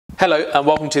Hello and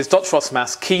welcome to this Dr. Frost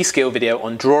Maths key skill video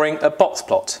on drawing a box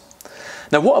plot.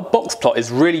 Now what a box plot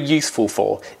is really useful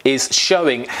for is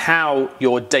showing how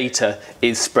your data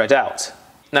is spread out.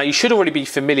 Now you should already be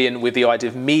familiar with the idea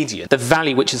of median, the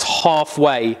value which is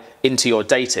halfway into your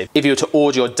data if you were to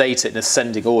order your data in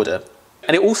ascending order.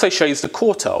 And it also shows the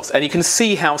quartiles, and you can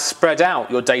see how spread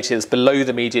out your data is below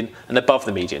the median and above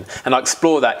the median, and I'll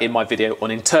explore that in my video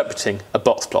on interpreting a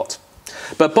box plot.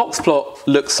 But a box plot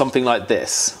looks something like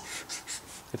this.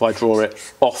 If I draw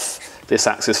it off this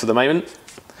axis for the moment,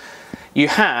 you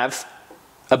have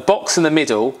a box in the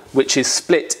middle which is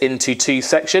split into two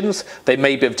sections. They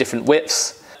may be of different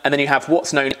widths, and then you have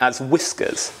what's known as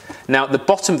whiskers. Now at the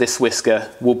bottom of this whisker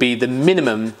will be the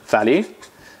minimum value.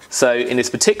 So in this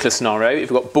particular scenario, if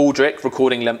you've got Baldrick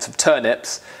recording lengths of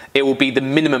turnips, it will be the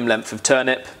minimum length of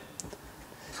turnip.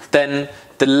 Then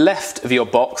the left of your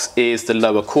box is the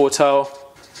lower quartile.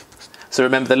 So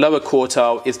remember, the lower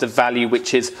quartile is the value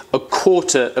which is a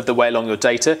quarter of the way along your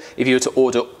data if you were to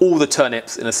order all the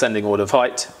turnips in ascending order of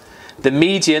height. The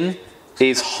median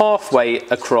is halfway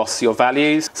across your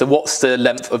values. So what's the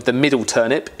length of the middle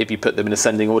turnip if you put them in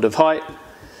ascending order of height?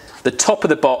 The top of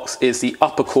the box is the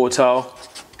upper quartile,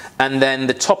 and then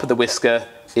the top of the whisker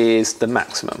is the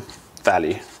maximum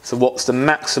value. So what's the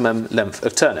maximum length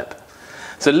of turnip?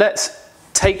 So let's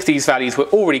take these values we're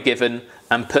already given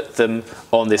and put them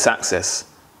on this axis.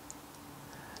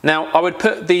 Now I would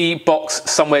put the box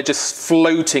somewhere just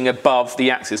floating above the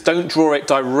axis. Don't draw it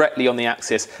directly on the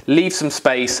axis. Leave some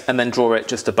space and then draw it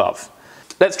just above.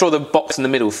 Let's draw the box in the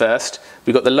middle first.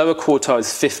 We've got the lower quartile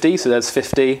is 50, so there's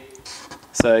 50.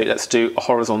 So let's do a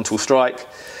horizontal strike.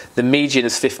 The median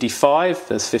is 55,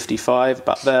 there's 55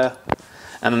 about there.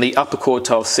 And then the upper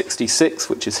quartile is 66,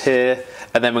 which is here.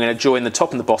 And then we're going to join the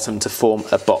top and the bottom to form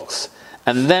a box.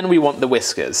 And then we want the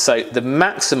whiskers. So the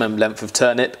maximum length of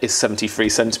turnip is 73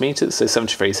 centimetres, so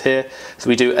 73 is here. So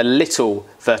we do a little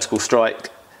vertical strike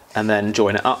and then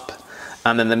join it up.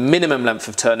 And then the minimum length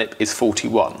of turnip is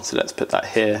 41. So let's put that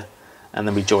here and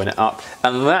then we join it up.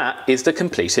 And that is the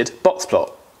completed box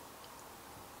plot.